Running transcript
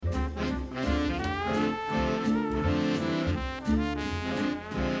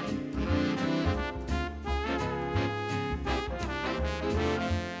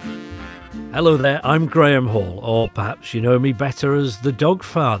Hello there, I'm Graham Hall, or perhaps you know me better as the Dog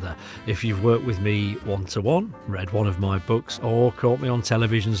Father if you've worked with me one-to-one, read one of my books, or caught me on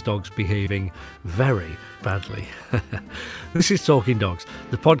television's dogs behaving very badly. This is Talking Dogs,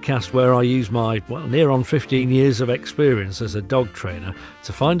 the podcast where I use my, near on 15 years of experience as a dog trainer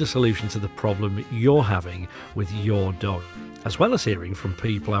to find a solution to the problem you're having with your dog, as well as hearing from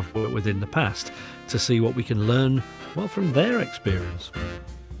people I've worked with in the past to see what we can learn, from their experience.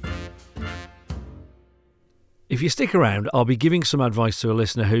 If you stick around, I'll be giving some advice to a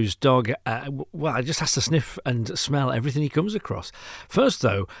listener whose dog, just has to sniff and smell everything he comes across. First,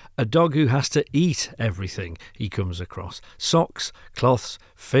 though, a dog who has to eat everything he comes across. Socks, cloths,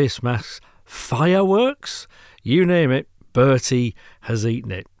 face masks, fireworks, you name it, Bertie has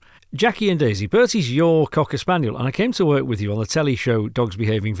eaten it. Jackie and Daisy, Bertie's your Cocker Spaniel, and I came to work with you on the telly show Dogs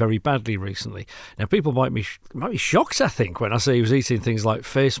Behaving Very Badly recently. Now, people might be shocked, I think, when I say he was eating things like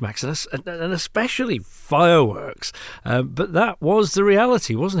face masks and especially fireworks. But that was the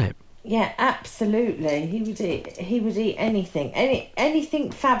reality, wasn't it? Yeah, absolutely. He would eat anything,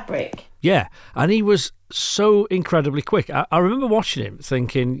 anything fabric. Yeah, and he was so incredibly quick. I remember watching him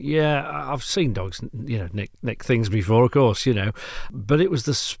thinking, I've seen dogs, nick things before, of course, but it was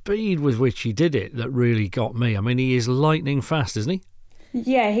the speed with which he did it that really got me. I mean, he is lightning fast, isn't he?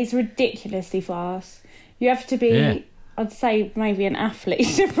 Yeah, he's ridiculously fast. You have to be, I'd say, maybe an athlete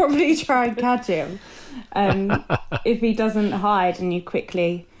to probably try and catch him if he doesn't hide and you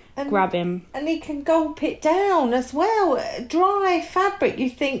quickly grab him. And he can gulp it down as well. Dry fabric, you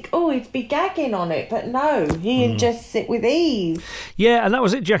think, he'd be gagging on it, but no, he ingests it with ease. Yeah, and that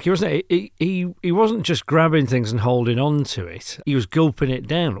was it, Jackie, wasn't it? He wasn't just grabbing things and holding on to it. He was gulping it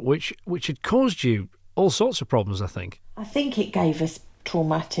down, which had caused you all sorts of problems, I think. I think it gave us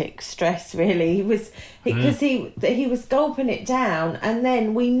traumatic stress, really. Because he was gulping it down, and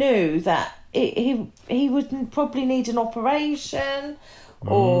then we knew that he would probably need an operation.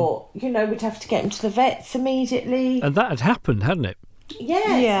 Or, we'd have to get him to the vets immediately. And that had happened, hadn't it?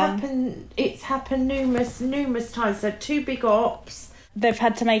 Yeah. It's happened numerous times. They're two big ops. They've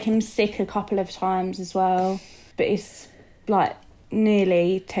had to make him sick a couple of times as well. But it's like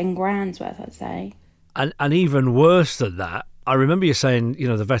nearly 10 grand's worth, I'd say. And even worse than that, I remember you saying,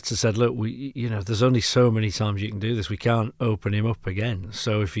 the vets had said, look, there's only so many times you can do this. We can't open him up again.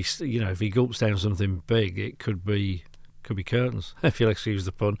 So if he gulps down something big, it could be curtains, if you'll excuse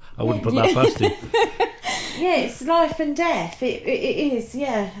the pun. I wouldn't put that past him. Yeah, it's life and death. It is,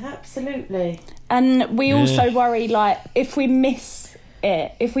 yeah, absolutely. And we also worry, if we miss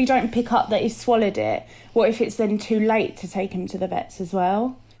it, if we don't pick up that he's swallowed it, what if it's then too late to take him to the vets as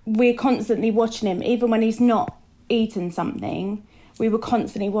well? We're constantly watching him, even when he's not eaten something, we were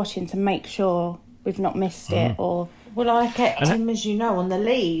constantly watching to make sure we've not missed it or... Well, I kept him, as you know, on the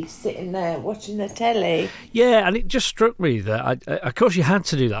lead, sitting there watching the telly. Yeah, and it just struck me that, of course, you had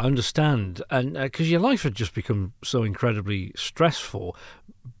to do that, I understand, and because your life had just become so incredibly stressful.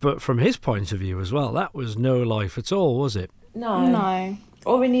 But from his point of view as well, that was no life at all, was it? No.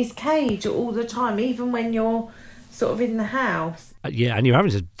 Or in his cage all the time, even when you're sort of in the house. And you're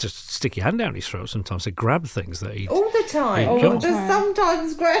having to just stick your hand down his throat sometimes to grab things that he... All the time.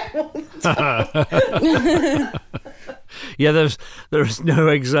 Sometimes grab all the time. Yeah, there's no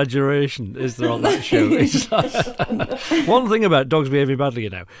exaggeration, is there, on that show? It's one thing about Dogs Behaving Badly,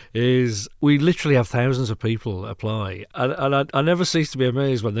 is we literally have thousands of people apply. And I never cease to be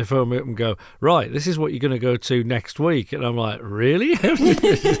amazed when they phone me up and go, right, this is what you're going to go to next week. And I'm like, really? How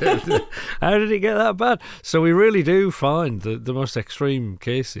did it get that bad? So we really do find the most extreme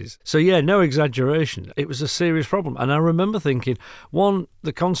cases. So yeah, no exaggeration. It was a serious problem. And I remember thinking, one,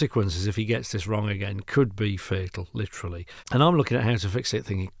 the consequences if he gets this wrong again could be fatal, literally. And I'm looking at how to fix it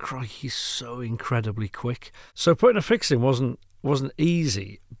thinking, crikey, he's so incredibly quick. So putting a fix in wasn't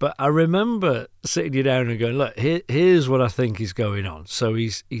easy, but I remember sitting you down and going, look, here's what I think is going on. So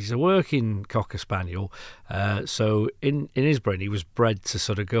he's a working Cocker Spaniel. So in his brain, he was bred to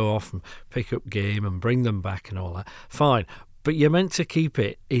sort of go off and pick up game and bring them back and all that. Fine. But you're meant to keep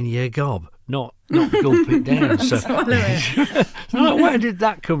it in your gob, not gulp it down. So where did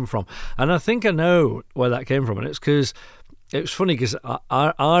that come from? And I think I know where that came from. And it's because it was funny because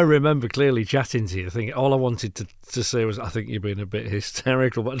I remember clearly chatting to you, thinking all I wanted to say was, I think you're being a bit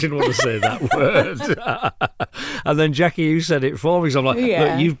hysterical, but I didn't want to say that word. And then, Jackie, you said it for me. So I'm like,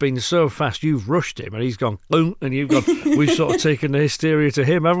 look, you've been so fast, you've rushed him, and he's gone, boom, and you've gone, we've sort of taken the hysteria to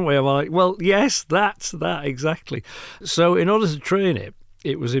him, haven't we? I'm like, well, yes, that's that, exactly. So in order to train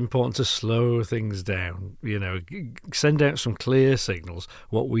it was important to slow things down, send out some clear signals,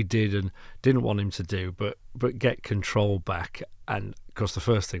 what we did and didn't want him to do, but get control back and Of course, the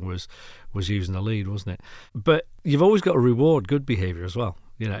first thing was using the lead, wasn't it? But you've always got to reward good behaviour as well.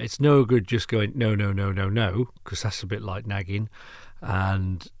 You know, it's no good just going, no, no, no, no, no, because that's a bit like nagging.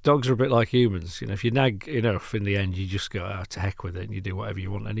 And dogs are a bit like humans. You know, if you nag enough, in the end, you just go, to heck with it, and you do whatever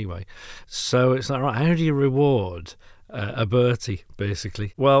you want anyway. So it's like, right, how do you reward a Bertie,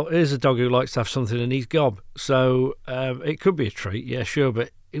 basically? Well, here's a dog who likes to have something in his gob. So it could be a treat, yeah, sure,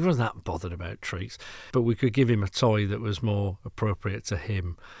 but he wasn't that bothered about treats. But we could give him a toy that was more appropriate to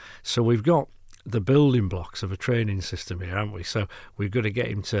him. So we've got the building blocks of a training system here, haven't we? So we've got to get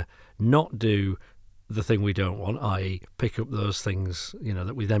him to not do the thing we don't want, i.e. pick up those things,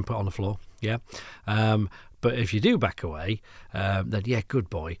 that we then put on the floor, yeah? But if you do back away, then, yeah, good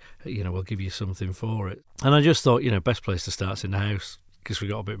boy, we'll give you something for it. And I just thought, best place to start is in the house, because we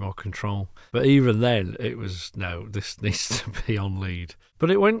got a bit more control. But even then, it was, no, this needs to be on lead.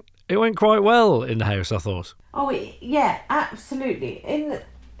 But it went quite well in the house, I thought. Oh, yeah, absolutely.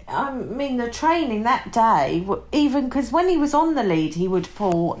 The training that day, even because when he was on the lead, he would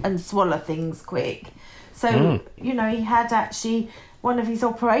pull and swallow things quick. So, he had actually, one of his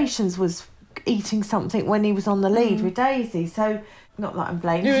operations was eating something when he was on the lead with Daisy. So, not that I'm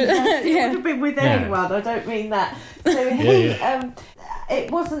blaming him. It would have been with anyone, I don't mean that. So,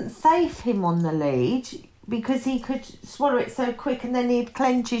 it wasn't safe, him on the lead, because he could swallow it so quick and then he'd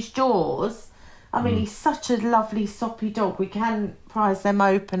clench his jaws. I mean, he's such a lovely soppy dog. We can prise them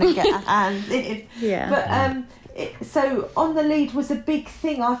open and get our hands in. Yeah. But so on the lead was a big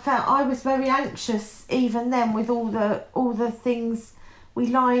thing. I felt I was very anxious even then with all the things. We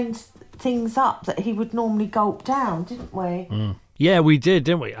lined things up that he would normally gulp down, didn't we? Mm. Yeah, we did,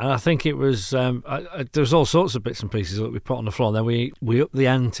 didn't we? And I think it was there's all sorts of bits and pieces that we put on the floor. And then we upped the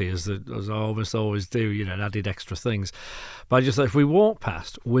ante as I always do, and added extra things. But I just thought if we walk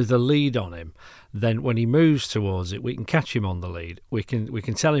past with a lead on him, then when he moves towards it, we can catch him on the lead. We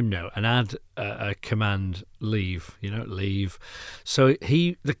can tell him no and add a command leave. Leave. So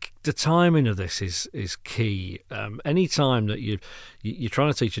the timing of this is key. Any time that you're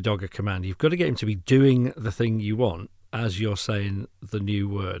trying to teach a dog a command, you've got to get him to be doing the thing you want as you're saying the new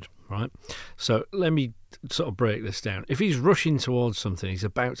word, right? So let me sort of break this down. If he's rushing towards something, he's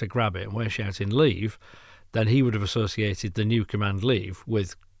about to grab it, and we're shouting leave, then he would have associated the new command leave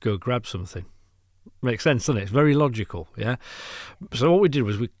with go grab something. Makes sense, doesn't it? It's very logical, yeah? So what we did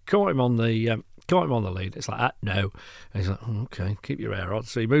was we caught him on the lead. It's like, no. And he's like, okay, keep your hair on.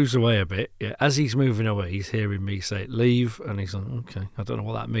 So he moves away a bit. Yeah. As he's moving away, he's hearing me say, leave. And he's like, okay, I don't know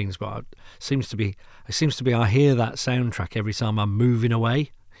what that means, but it seems to be I hear that soundtrack every time I'm moving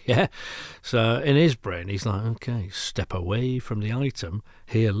away. Yeah. So in his brain, he's like, okay, step away from the item,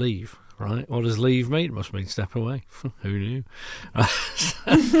 here, leave. Right? What does leave mean? It must mean step away. Who knew?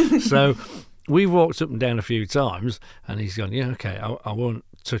 So we've walked up and down a few times, and he's gone, yeah, okay, I won't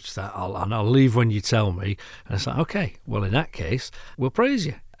touch that. I'll leave when you tell me. And it's like, okay, well, in that case, we'll praise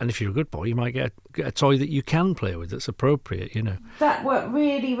you. And if you're a good boy, you might get a toy that you can play with that's appropriate, That worked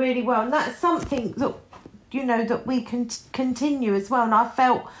really, really well. And that's something that, that we can continue as well. And I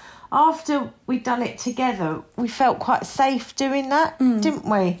felt after we'd done it together, we felt quite safe doing that, didn't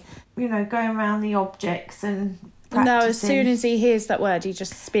we? Going around the objects and practicing. No, as soon as he hears that word, he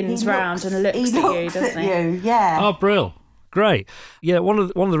just spins round and looks at you, doesn't he? Yeah. Oh, brill. Great. Yeah, one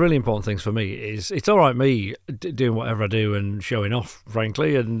of the really important things for me is it's all right me doing whatever I do and showing off,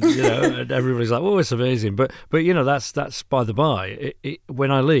 frankly, and and everybody's like, oh, it's amazing, but that's by the by.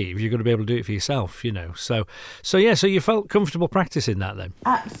 When I leave, you're going to be able to do it for yourself, So you felt comfortable practicing that then?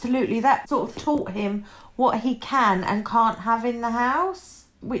 Absolutely. That sort of taught him what he can and can't have in the house,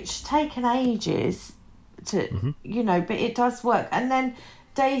 which taken ages to but it does work. And then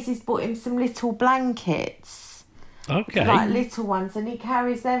Daisy's bought him some little blankets. Okay. Like little ones, and he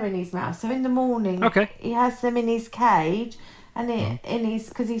carries them in his mouth. So in the morning, he has them in his cage, and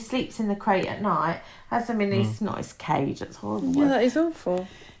because he sleeps in the crate at night, has them in his not his cage. That's horrible. Yeah, that is awful.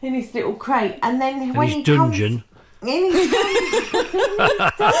 In his little crate, and then when he dungeon. In his dungeon.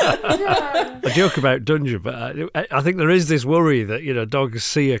 I joke about dungeon, but I think there is this worry that dogs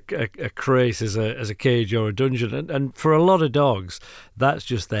see a crate as a cage or a dungeon, and for a lot of dogs, that's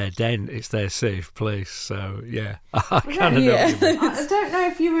just their den. It's their safe place. So yeah, I kind of know. I don't know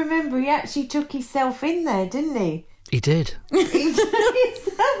if you remember, he actually took himself in there, didn't he? He did.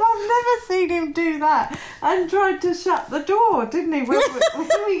 I've never seen him do that, and tried to shut the door, didn't he? When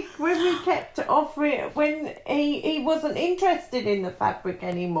we kept offering, when he wasn't interested in the fabric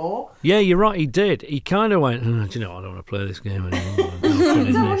anymore. Yeah, you're right. He did. He kind of went, I don't want to play this game anymore. I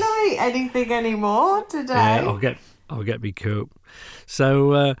don't want to eat anything anymore today. Yeah, I'll get me coat.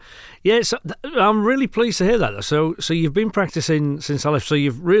 So, I'm really pleased to hear that. So you've been practicing since I left. So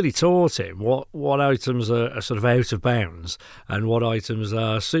you've really taught him what items are sort of out of bounds and what items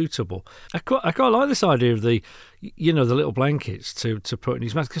are suitable. I quite like this idea of the little blankets to put in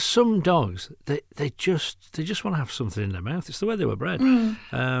his mouth, because some dogs they just want to have something in their mouth. It's the way they were bred.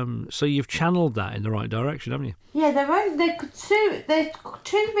 So you've channeled that in the right direction, haven't you? Yeah, they're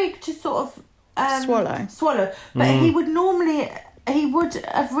too big to sort of swallow. But he would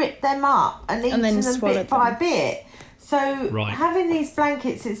have ripped them up and eaten them bit by bit. So having these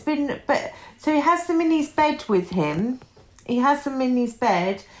blankets, so he has them in his bed with him. He has them in his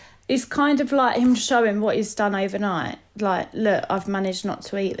bed. It's kind of like him showing what he's done overnight. Like, look, I've managed not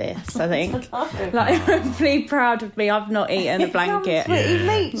to eat this, I think. Like, I'm really proud of me. I've not eaten a blanket. He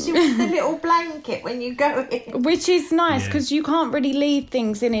meets you with the little blanket when you go in. Which is nice, because you can't really leave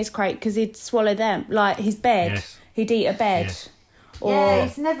things in his crate because he'd swallow them. Like, his bed, he'd eat a bed. Yes. Or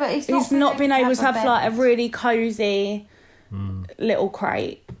he's not been able to have like a really cosy little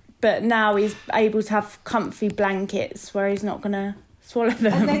crate. But now he's able to have comfy blankets where he's not going to swallow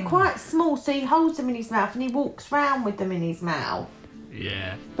them. And they're quite small, so he holds them in his mouth and he walks round with them in his mouth.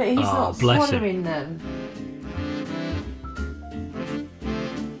 Yeah. But he's not swallowing them.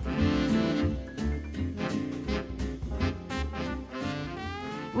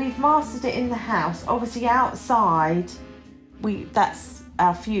 We've mastered it in the house. Obviously outside, that's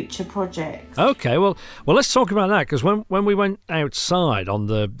our future project. Okay, well, let's talk about that, because when we went outside on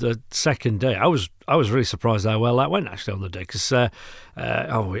the second day, I was really surprised how well that went actually on the day, because we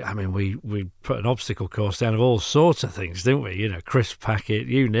put an obstacle course down of all sorts of things, didn't we? Crisp packet,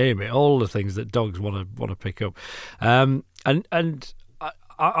 you name it, all the things that dogs want to pick up, and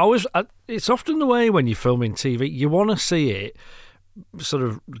it's often the way when you're filming TV, you want to see it sort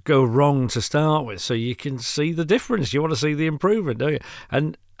of go wrong to start with, so you can see the difference. You want to see the improvement, don't you?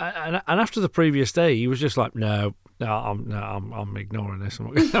 And after the previous day, he was just like, no, I'm ignoring this.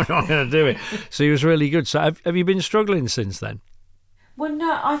 I'm not going to do it. So he was really good. So have you been struggling since then? Well,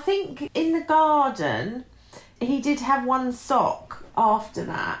 no, I think in the garden, he did have one sock after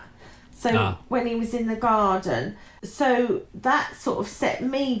that. So when he was in the garden, so that sort of set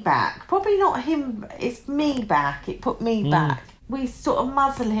me back. Probably not him. It's me back. It put me back. We sort of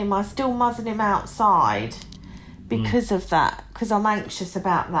muzzle him. I still muzzle him outside because of that, because I'm anxious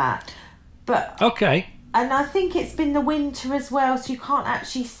about that. But okay. And I think it's been the winter as well, so you can't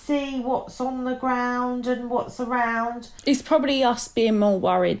actually see what's on the ground and what's around. It's probably us being more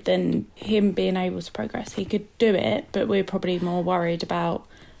worried than him being able to progress. He could do it, but we're probably more worried about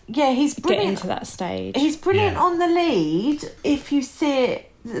he's getting to that stage. He's brilliant on the lead. If you see it,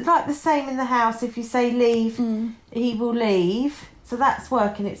 like the same in the house, if you say leave, he will leave. So that's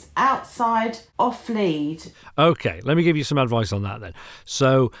working. It's outside, off lead. Okay, let me give you some advice on that then.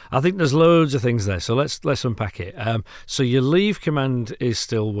 So I think there's loads of things there. So let's unpack it. So your leave command is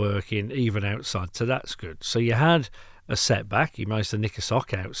still working even outside. So that's good. So you had a setback. You managed to nick a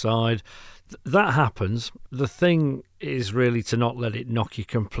sock outside. That happens. The thing is really to not let it knock you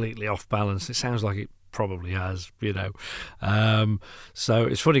completely off balance. It sounds like it probably has, so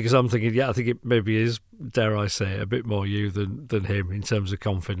it's funny because I'm thinking, I think it maybe is, dare I say it, a bit more you than him in terms of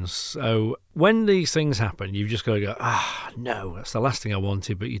confidence. So when these things happen, you've just got to go, no, that's the last thing I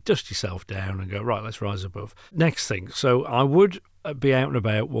wanted, but you dust yourself down and go, right, let's rise above. Next thing, so I would be out and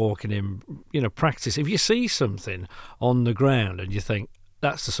about walking him, practice. If you see something on the ground and you think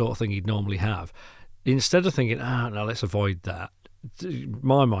that's the sort of thing he'd normally have, instead of thinking, no, let's avoid that,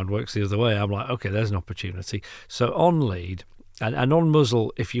 my mind works the other way. I'm like, okay, there's an opportunity. So on lead and on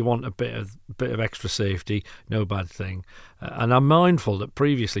muzzle, if you want a bit of extra safety, no bad thing. And I'm mindful that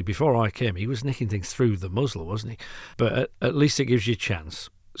previously, before I came, he was nicking things through the muzzle, wasn't he? But at least it gives you a chance.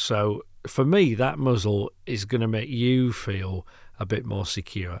 So for me, that muzzle is going to make you feel a bit more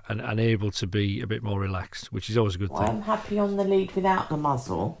secure and able to be a bit more relaxed, which is always a good thing. I'm happy on the lead without the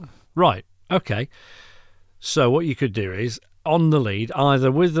muzzle. Right, okay. So what you could do is, on the lead,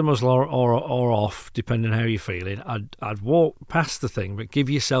 either with the muzzle or off, depending on how you're feeling, I'd walk past the thing, but give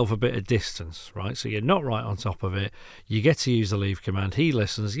yourself a bit of distance, right? So you're not right on top of it. You get to use the leave command. He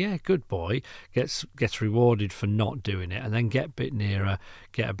listens. Yeah, good boy. Gets rewarded for not doing it, and then get a bit nearer,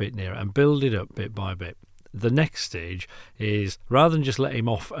 and build it up bit by bit. The next stage is, rather than just let him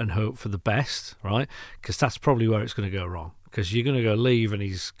off and hope for the best, right? Because that's probably where it's going to go wrong. Because you're going to go leave and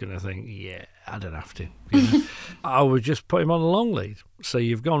he's going to think, I don't have to. I would just put him on a long lead. So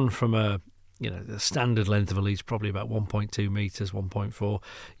you've gone from a the standard length of a lead is probably about 1.2 metres, 1.4.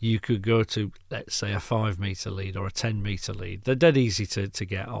 You could go to, let's say, a 5 metre lead or a 10 metre lead. They're dead easy to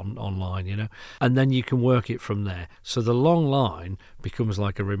get online, and then you can work it from there. So the long line becomes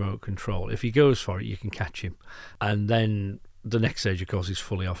like a remote control. If he goes for it, you can catch him. And then the next stage, of course, is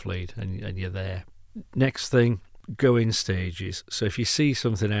fully off lead, and you're there. Next thing, go in stages. So if you see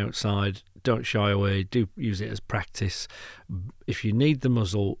something outside, don't shy away. Do use it as practice. If you need the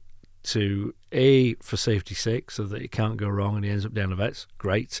muzzle to for safety's sake, so that it can't go wrong and he ends up down the vet's,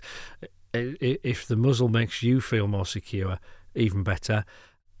 great. If the muzzle makes you feel more secure, even better.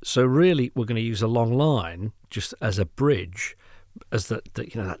 So really, we're going to use a long line just as a bridge, as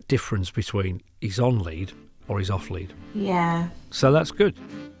that difference between he's on lead or he's off lead. Yeah. So that's good.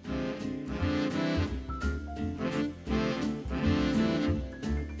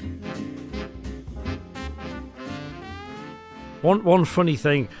 One funny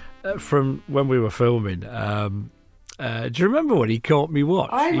thing from when we were filming, do you remember when he caught me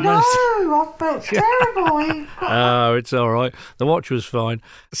watch? I know, I felt terrible. Oh, it's all right. The watch was fine.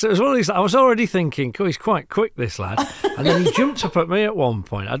 So it was one of these, I was already thinking, he's quite quick, this lad. And then he jumped up at me at one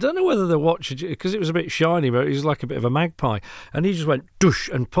point. I don't know whether the watch, because it was a bit shiny, but he was like a bit of a magpie. And he just went,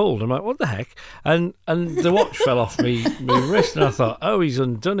 doosh, and pulled. I'm like, what the heck? And the watch fell off me wrist. And I thought, he's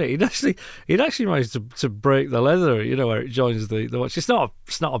undone it. He'd actually managed to break the leather, where it joins the watch. It's not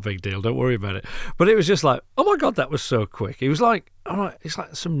a big deal. Don't worry about it. But it was just like, oh my God, that was so quick. He was like, all right, it's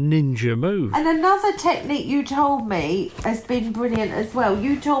like some ninja move. And another technique you told me has been brilliant as well.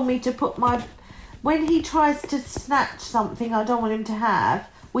 You told me to put when he tries to snatch something I don't want him to have,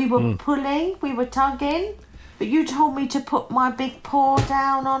 we were pulling, we were tugging, but you told me to put my big paw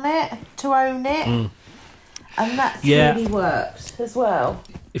down on it to own it. And that's really worked as well.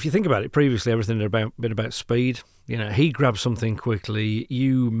 If you think about it, previously everything had been about speed. He grabbed something quickly.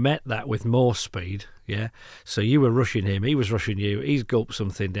 You met that with more speed, yeah? So you were rushing him, he was rushing you, he's gulped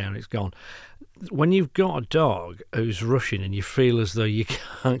something down, it's gone. When you've got a dog who's rushing and you feel as though you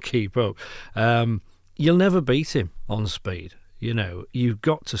can't keep up, you'll never beat him on speed. You've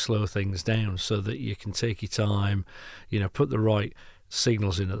got to slow things down so that you can take your time, put the right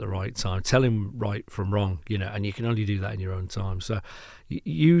signals in at the right time, tell him right from wrong, and you can only do that in your own time. So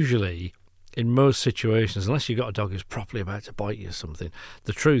usually, in most situations, unless you've got a dog who's properly about to bite you or something,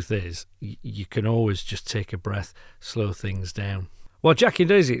 the truth is you can always just take a breath, slow things down. Well, Jackie and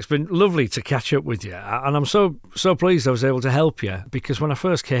Daisy, it's been lovely to catch up with you, and I'm so pleased I was able to help you, because when I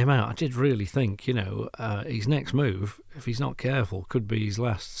first came out, I did really think, his next move, if he's not careful, could be his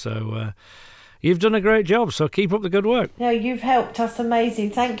last. So you've done a great job, so keep up the good work. No, you've helped us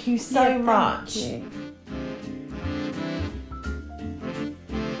amazing. Thank you so much. Thank you.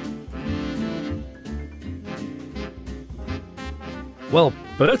 Well,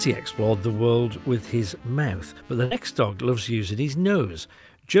 Bertie explored the world with his mouth, but the next dog loves using his nose.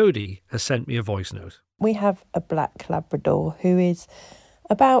 Jodie has sent me a voice note. We have a black Labrador who is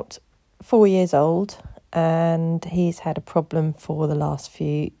about 4 years old, and he's had a problem for the last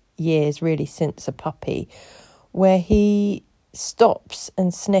few years, really since a puppy, where he stops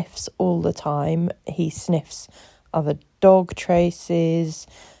and sniffs all the time. He sniffs other dog traces,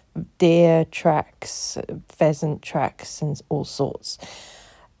 deer tracks, pheasant tracks, and all sorts.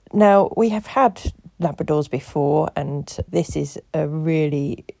 Now, we have had Labradors before, and this is a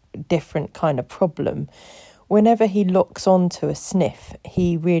really different kind of problem. Whenever he locks onto a sniff,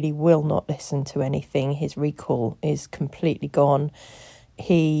 he really will not listen to anything. His recall is completely gone.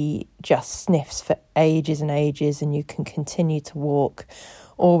 He just sniffs for ages and ages, and you can continue to walk.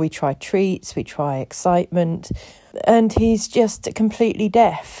 Or we try treats, we try excitement, and he's just completely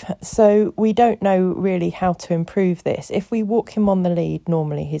deaf. So we don't know really how to improve this. If we walk him on the lead,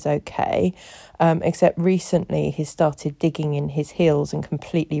 normally he's okay, except recently he's started digging in his heels and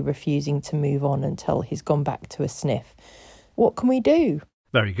completely refusing to move on until he's gone back to a sniff. What can we do?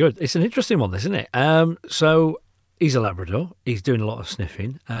 Very good. It's an interesting one, isn't it? So he's a Labrador. He's doing a lot of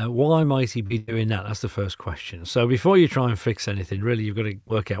sniffing. Why might he be doing that? That's the first question. So before you try and fix anything, really, you've got to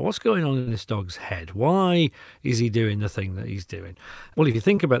work out what's going on in this dog's head. Why is he doing the thing that he's doing? Well, if you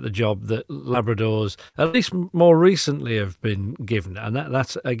think about the job that Labradors, at least more recently, have been given, and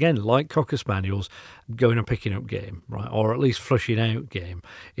that's, again, like Cocker Spaniels, going and picking up game, right, or at least flushing out game,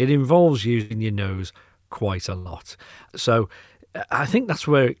 it involves using your nose quite a lot. So I think that's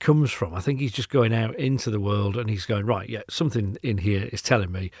where it comes from. I think he's just going out into the world and he's going, right, yeah, something in here is telling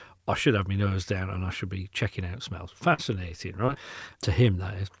me I should have my nose down and I should be checking out smells. Fascinating, right? To him,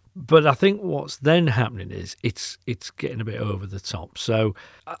 that is. But I think what's then happening is it's getting a bit over the top. So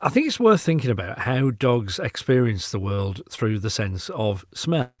I think it's worth thinking about how dogs experience the world through the sense of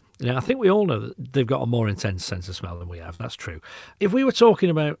smell. Now, I think we all know that they've got a more intense sense of smell than we have. That's true. If we were talking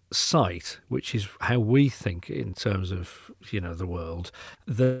about sight, which is how we think in terms of, the world,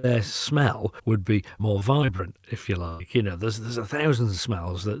 their smell would be more vibrant, if you like. There's 1,000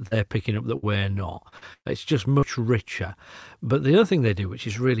 smells that they're picking up that we're not. It's just much richer. But the other thing they do, which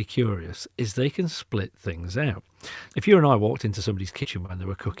is really curious, is they can split things out. If you and I walked into somebody's kitchen when they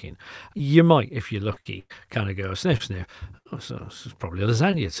were cooking, you might, if you're lucky, kind of go sniff, sniff. Oh, so it's probably a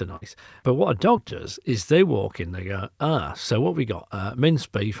lasagna tonight. But what a dog does is they walk in, they go, so what we got?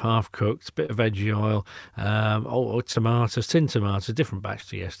 Minced beef, half cooked, bit of veggie oil, tomatoes, tinned tomatoes, different batch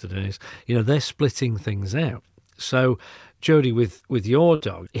to yesterday's. They're splitting things out. So Jodie, with your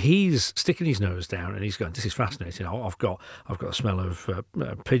dog, he's sticking his nose down and he's going, this is fascinating. I've got a smell of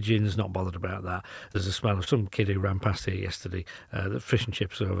pigeons, not bothered about that. There's a smell of some kid who ran past here yesterday, the fish and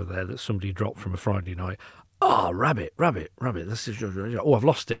chips over there that somebody dropped from a Friday night. Oh, rabbit. This is, I've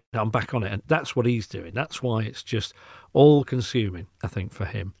lost it. I'm back on it. And that's what he's doing. That's why it's just all consuming, I think, for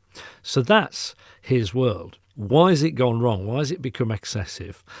him. So that's his world. Why has it gone wrong? Why has it become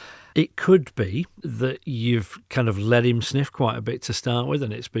excessive? It could be that you've kind of let him sniff quite a bit to start with,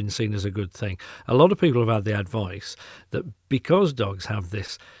 and it's been seen as a good thing. A lot of people have had the advice that because dogs have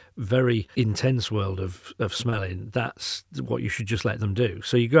this very intense world of smelling, that's what you should just let them do.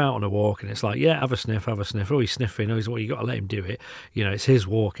 So you go out on a walk and it's like, yeah, have a sniff. Oh, he's sniffing. Oh, you got to let him do it. It's his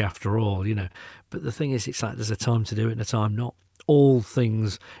walk after all, But the thing is, it's like there's a time to do it and a time not. All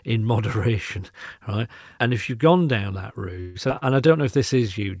things in moderation, right? And if you've gone down that route, and I don't know if this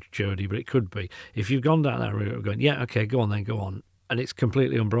is you, Jodie, but it could be. If you've gone down that route of going, yeah, okay, go on, and it's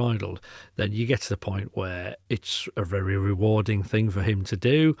completely unbridled, then you get to the point where it's a very rewarding thing for him to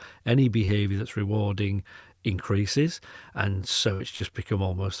do. Any behaviour that's rewarding increases, and so it's just become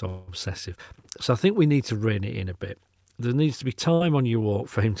almost obsessive. So I think we need to rein it in a bit. There needs to be time on your walk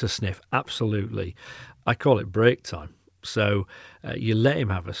for him to sniff, absolutely. I call it break time. So you let him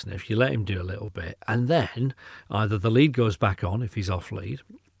have a sniff, you let him do a little bit, and then either the lead goes back on if he's off lead,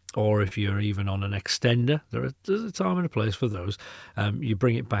 or if you're even on an extender, there's a time and a place for those, you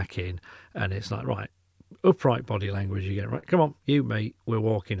bring it back in, and it's like, right, upright body language again, right, come on, you mate, we're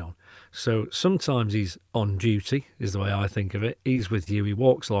walking on. So sometimes he's on duty, is the way I think of it. He's with you, he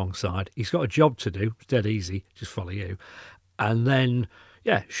walks alongside, he's got a job to do, it's dead easy, just follow you. And then,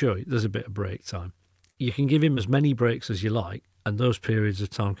 yeah, sure, there's a bit of break time. You can give him as many breaks as you like, and those periods of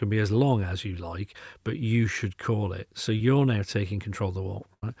time can be as long as you like, but you should call it. So you're now taking control of the walk.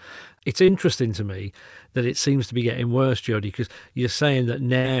 Right? It's interesting to me that it seems to be getting worse, Jodie, because you're saying that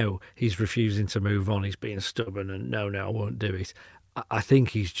now he's refusing to move on, he's being stubborn, and no, I won't do it. I think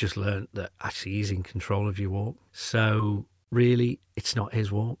he's just learned that actually he's in control of your walk. So really, it's not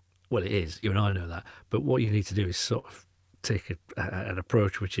his walk. Well, it is. You and I know that. But what you need to do is sort of take an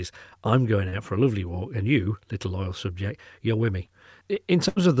approach which is, I'm going out for a lovely walk and you, little loyal subject, you're with me. In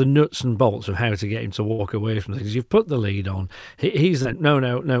terms of the nuts and bolts of how to get him to walk away from things, you've put the lead on. He's like, no,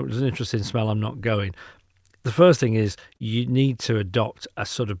 there's an interesting smell, I'm not going. The first thing is you need to adopt a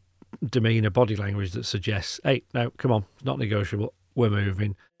sort of demeanour, body language that suggests, hey, no, come on, it's not negotiable, we're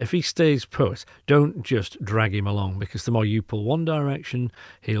moving. If he stays put, don't just drag him along, because the more you pull one direction,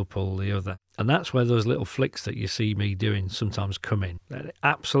 he'll pull the other. And that's where those little flicks that you see me doing sometimes come in.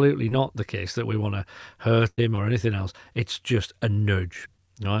 Absolutely not the case that we want to hurt him or anything else. It's just a nudge,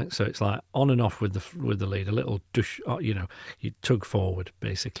 right? So it's like on and off with the lead, a little dush, you tug forward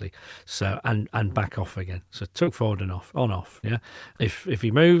basically. So and back off again. So tug forward and off, on off. Yeah. If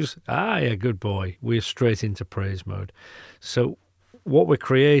he moves, yeah, good boy. We're straight into praise mode. So what we're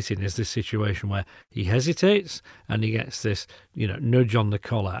creating is this situation where he hesitates and he gets this, nudge on the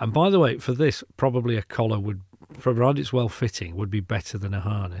collar. And by the way, for this, probably a collar would, provided it's well fitting, would be better than a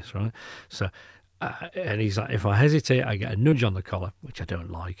harness, right? So, and he's like, if I hesitate, I get a nudge on the collar, which I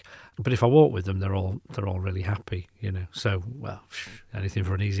don't like. But if I walk with them, they're all really happy, So, well, anything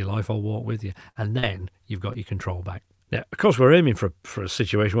for an easy life, I'll walk with you. And then you've got your control back. Now, of course, we're aiming for a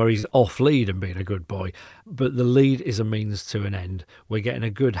situation where he's off lead and being a good boy, but the lead is a means to an end. We're getting a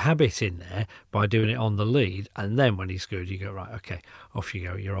good habit in there by doing it on the lead, and then when he's good, you go, right, okay, off you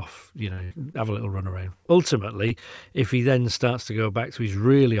go, you're off, have a little run around. Ultimately, if he then starts to go back to his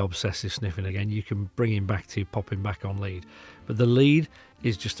really obsessive sniffing again, you can bring him back to pop him back on lead. But the lead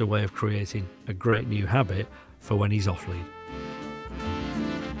is just a way of creating a great new habit for when he's off lead.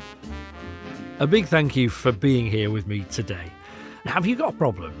 A big thank you for being here with me today. Have you got a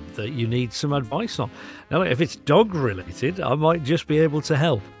problem that you need some advice on? Now, if it's dog related, I might just be able to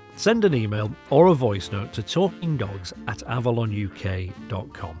help. Send an email or a voice note to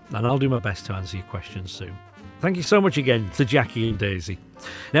talkingdogs@avalonuk.com and I'll do my best to answer your questions soon. Thank you so much again to Jackie and Daisy.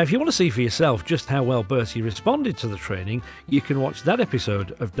 Now, if you want to see for yourself just how well Bertie responded to the training, you can watch that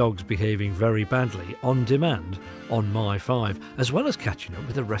episode of Dogs Behaving Very Badly on demand on My5, as well as catching up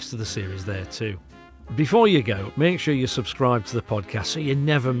with the rest of the series there too. Before you go, make sure you subscribe to the podcast so you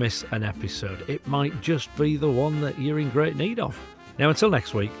never miss an episode. It might just be the one that you're in great need of. Now, until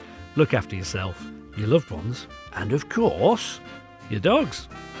next week, look after yourself, your loved ones, and of course, your dogs.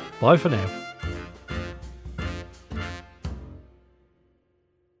 Bye for now.